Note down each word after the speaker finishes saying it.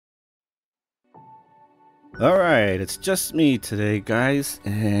Alright, it's just me today, guys,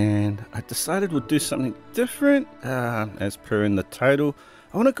 and I decided we'll do something different. As per in the title,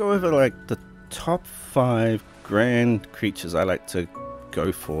 I want to go over like the top 5 grand creatures I like to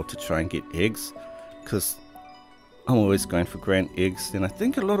go for to try and get eggs, because I'm always going for grand eggs, and I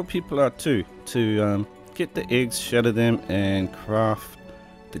think a lot of people are too, to get the eggs, shatter them, and craft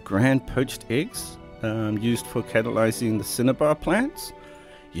the grand poached eggs used for catalyzing the Cinnabar plants.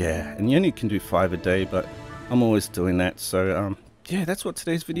 Yeah, and you only can do 5 a day, but I'm always doing that, so yeah, that's what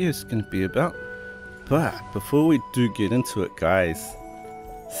today's video is going to be about. But before we do get into it, guys,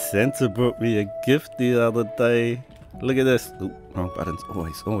 Santa brought me a gift the other day. Look at this. Ooh, wrong buttons.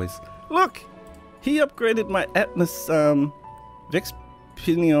 Always. Look! He upgraded my Atmos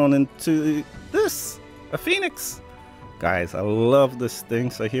Vexpinion into this, a Phoenix. Guys, I love this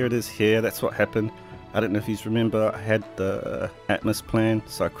thing. So here it is here. That's what happened. I don't know if you remember, I had the Atmos plan,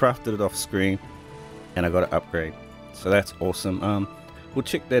 so I crafted it off screen and I got an upgrade. So that's awesome. We'll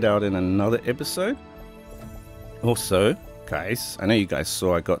check that out in another episode. Also, guys, I know you guys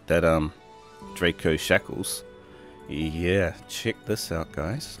saw I got that Draco shackles. Yeah, check this out,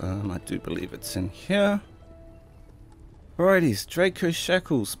 guys. I do believe it's in here. Alrighties, Draco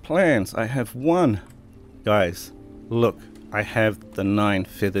shackles plans. I have one. Guys, look, I have the 9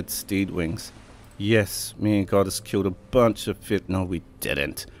 feathered steed wings. Yes, me and Goddess killed a bunch of no, we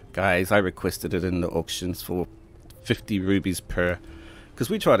didn't. Guys, I requested it in the auctions for 50 rubies per, because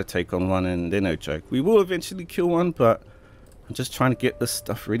we try to take on one and they're no joke. We will eventually kill one, but I'm just trying to get this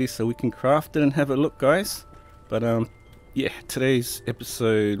stuff ready so we can craft it and have a look, guys. But yeah, today's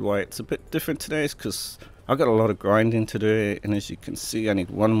episode, why it's a bit different today is because I got a lot of grinding to do, and as you can see, I need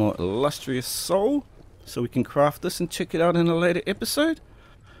one more illustrious soul so we can craft this and check it out in a later episode.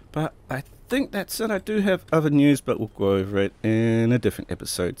 But I think that's it. I do have other news, but we'll go over it in a different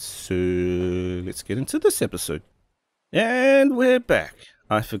episode. So let's get into this episode. And we're back.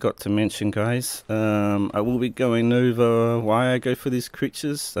 I forgot to mention, guys, I will be going over why I go for these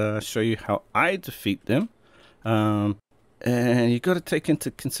creatures, show you how I defeat them. And you got to take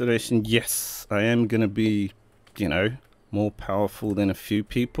into consideration, yes, I am going to be, you know, more powerful than a few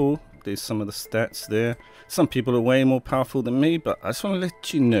people. There's some of the stats there. Some people are way more powerful than me, but I just want to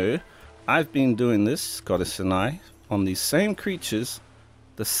let you know I've been doing this, Goddess and I, on these same creatures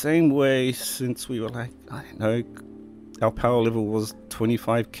the same way since we were like, I don't know, our power level was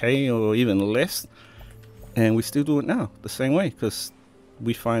 25k or even less, and we still do it now the same way because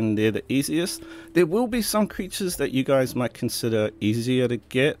we find they're the easiest. There will be some creatures that you guys might consider easier to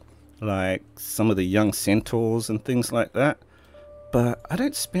get, like some of the young centaurs and things like that. But I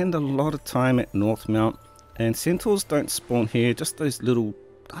don't spend a lot of time at Northmount, and centaurs don't spawn here, just those little,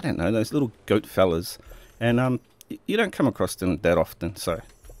 I don't know, those little goat fellas. And you don't come across them that often, so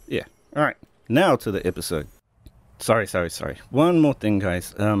yeah. Alright, now to the episode. Sorry. One more thing,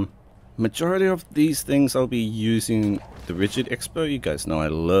 guys. Majority of these things I'll be using the rigid X bow. You guys know I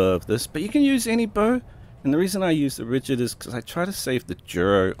love this, but you can use any bow. And the reason I use the rigid is because I try to save the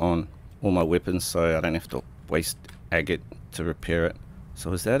duro on all my weapons so I don't have to waste agate to repair it.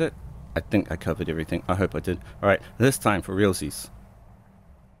 So is that it? I think I covered everything. I hope I did. Alright, this time for realsies.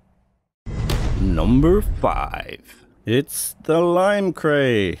 Number 5. It's the lime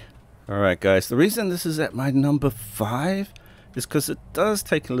cray. Alright, guys, the reason this is at my number 5 is because it does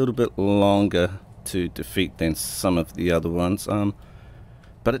take a little bit longer to defeat than some of the other ones.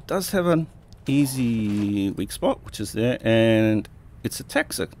 But it does have an easy weak spot, which is there, and its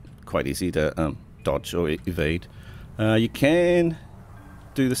attacks are quite easy to dodge or evade. You can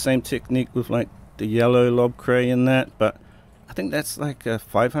do the same technique with like the yellow lob cray and that, but I think that's like a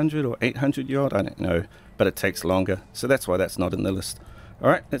 500 or 800 yard, I don't know, but it takes longer, so that's why that's not in the list.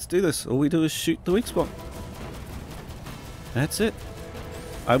 Alright, let's do this. All we do is shoot the weak spot. That's it.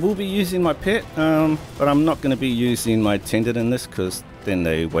 I will be using my pet, but I'm not going to be using my tendon in this because then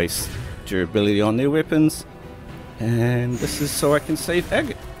they waste durability on their weapons, and this is so I can save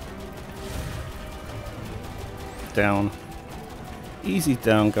agate. Down. Easy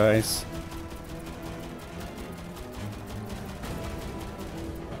down, guys.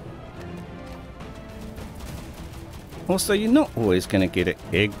 Also, you're not always going to get an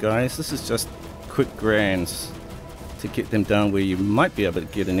egg, guys. This is just quick grands to get them down where you might be able to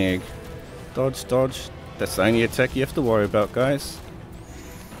get an egg. Dodge. That's the only attack you have to worry about, guys.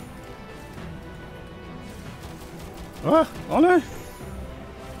 Oh no.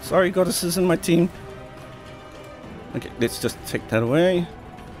 Sorry, Goddesses in my team. Okay, let's just take that away.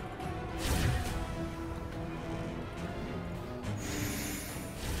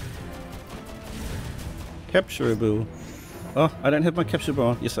 Capturable. Oh, I don't have my capture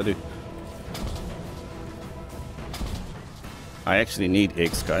bar. Yes, I do. I actually need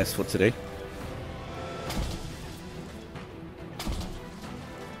eggs, guys, for today.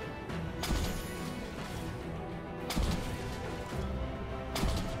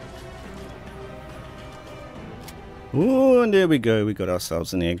 Oh, and there we go. We got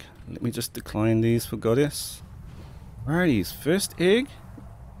ourselves an egg. Let me just decline these for goddess. Alrighty, first egg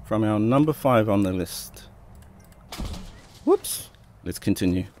from our number 5 on the list. Whoops. Let's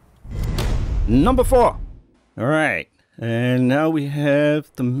continue. Number 4. Alright. And now we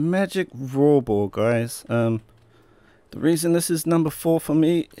have the magic raw boar, guys. The reason this is number 4 for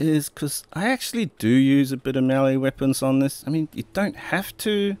me is because I actually do use a bit of melee weapons on this. I mean, you don't have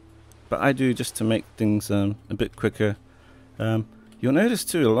to, but I do just to make things a bit quicker. You'll notice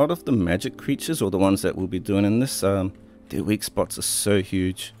too, a lot of the magic creatures, or the ones that we'll be doing in this, their weak spots are so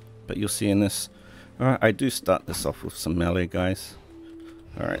huge. But you'll see in this. Alright, I do start this off with some melee, guys.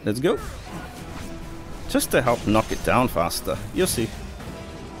 Alright, let's go. Just to help knock it down faster. You'll see.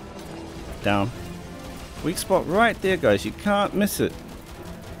 Down. Weak spot right there, guys. You can't miss it.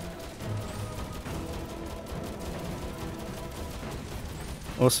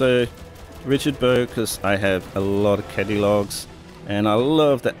 Also, rigid bow, because I have a lot of catalogs. And I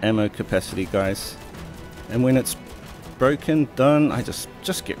love the ammo capacity, guys. And when it's broken, done, I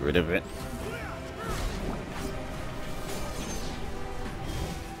just get rid of it.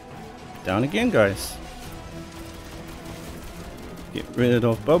 Down again, guys. Get rid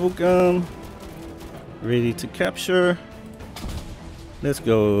of bubblegum. Ready to capture. Let's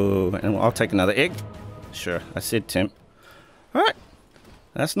go. And I'll take another egg. Sure, I said temp. Alright.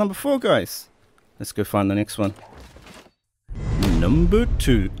 That's number 4, guys. Let's go find the next one. Number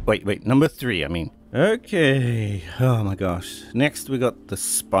 2. Wait, number 3, I mean. Okay. Oh my gosh. Next we got the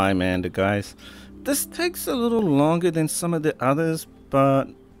Spymander, guys. This takes a little longer than some of the others, but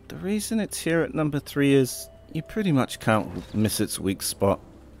the reason it's here at number 3 is you pretty much can't miss its weak spot.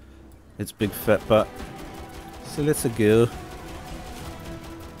 Its big fat butt. So let's go.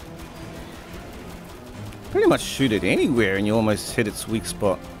 Pretty much shoot it anywhere and you almost hit its weak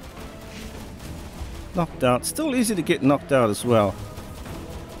spot. Knocked out. Still easy to get knocked out as well.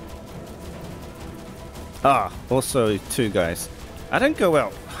 Also too, guys, I don't go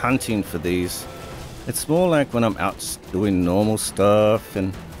out hunting for these. It's more like when I'm out doing normal stuff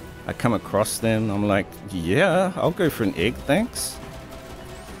and I come across them, I'm like, yeah, I'll go for an egg, thanks.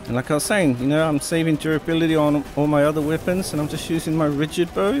 And like I was saying, you know, I'm saving durability on all my other weapons and I'm just using my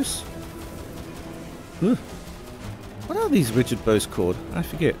rigid bows. Ooh. What are these rigid bows called? I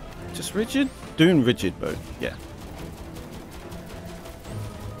forget. Just rigid? Doing rigid bow, yeah.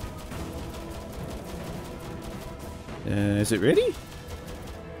 Is it ready?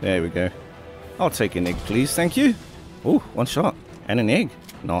 There we go. I'll take an egg, please. Thank you. Oh, one shot. And an egg.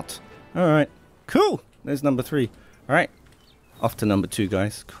 Not. Alright. Cool. There's number 3. Alright. Off to number 2,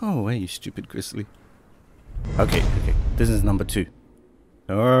 guys. Go away, you stupid grizzly. Okay. This is number 2.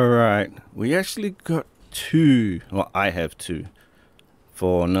 Alright. We actually got 2. Well, I have 2.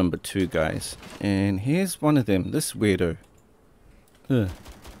 For number 2, guys. And here's one of them. This weirdo. Ugh.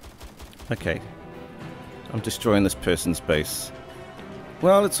 Okay. I'm destroying this person's base.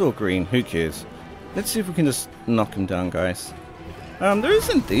 Well, it's all green. Who cares? Let's see if we can just knock him down, guys. The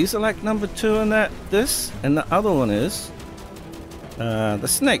reason these are like number 2 and this, and the other one is the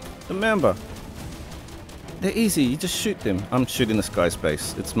snake. Remember, they're easy. You just shoot them. I'm shooting this guy's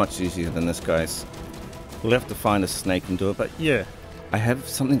base. It's much easier than this guy's. We'll have to find a snake and do it, but yeah, I have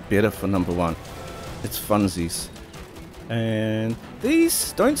something better for number 1. It's funsies. And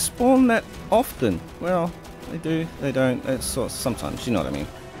these don't spawn that often. Well, they do, they don't. It's sort of sometimes, you know what I mean.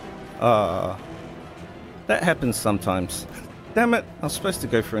 That happens sometimes. Damn it, I was supposed to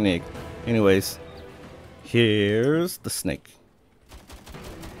go for an egg. Anyways, here's the snake.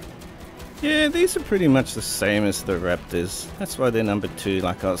 Yeah, these are pretty much the same as the raptors. That's why they're number 2,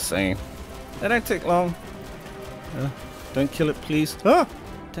 like I was saying. They don't take long. Don't kill it, please. Oh!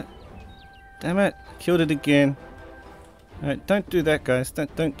 Damn it, killed it again. Alright, don't do that, guys.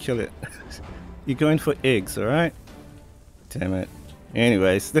 Don't kill it. You're going for eggs, alright? Damn it.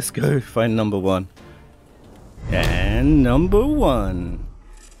 Anyways, let's go find number 1. And number 1.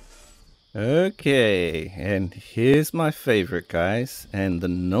 Okay, and here's my favorite, guys. And the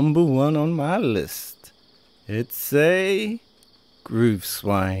number 1 on my list. It's a groove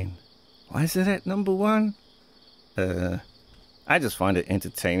swine. Why is it at number 1? I just find it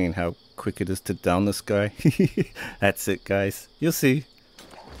entertaining how quick it is to down this guy. That's it, guys. You'll see.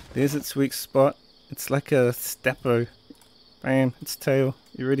 There's its weak spot. It's like a steppo. Bam, its tail.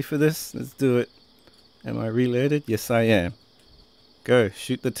 You ready for this? Let's do it. Am I reloaded? Yes, I am. Go,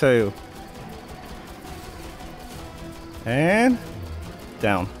 shoot the tail. And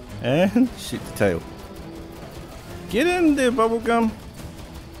down. And shoot the tail. Get in there, bubblegum.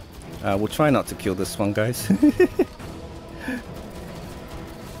 We'll try not to kill this one, guys.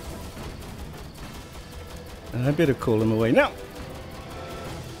 I better call him away now.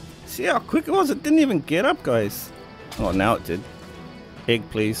 See how quick it was? It didn't even get up, guys. Oh, now it did. Egg,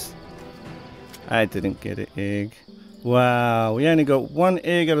 please. I didn't get an egg. Wow, we only got one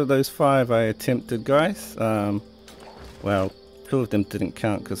egg out of those 5 I attempted, guys. Well, 2 of them didn't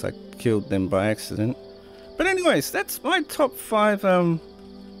count because I killed them by accident. But anyways, that's my top 5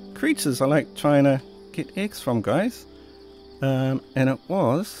 creatures I like trying to get eggs from, guys. And it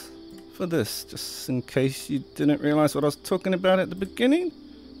was for this, just in case you didn't realize what I was talking about at the beginning.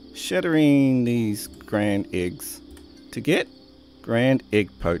 Shattering these grand eggs to get grand egg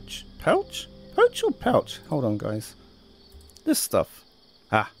poach. Pouch? Poach or pouch? Hold on, guys. This stuff.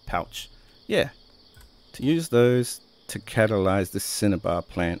 Ah, pouch. Yeah. To use those to catalyze the Cinnabar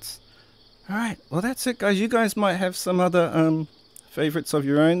plants. Alright, well that's it, guys. You guys might have some other favorites of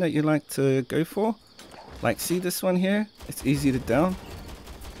your own that you like to go for. Like, see this one here? It's easy to down.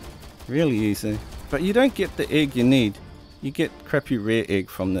 Really easy. But you don't get the egg you need. You get crappy rare egg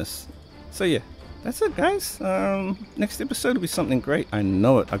from this. So yeah, that's it, guys. Next episode will be something great. I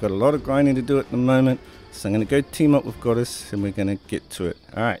know it. I got a lot of grinding to do at the moment. So I'm going to go team up with Goddess and we're going to get to it.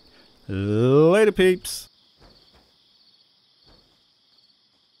 Alright. Later, peeps.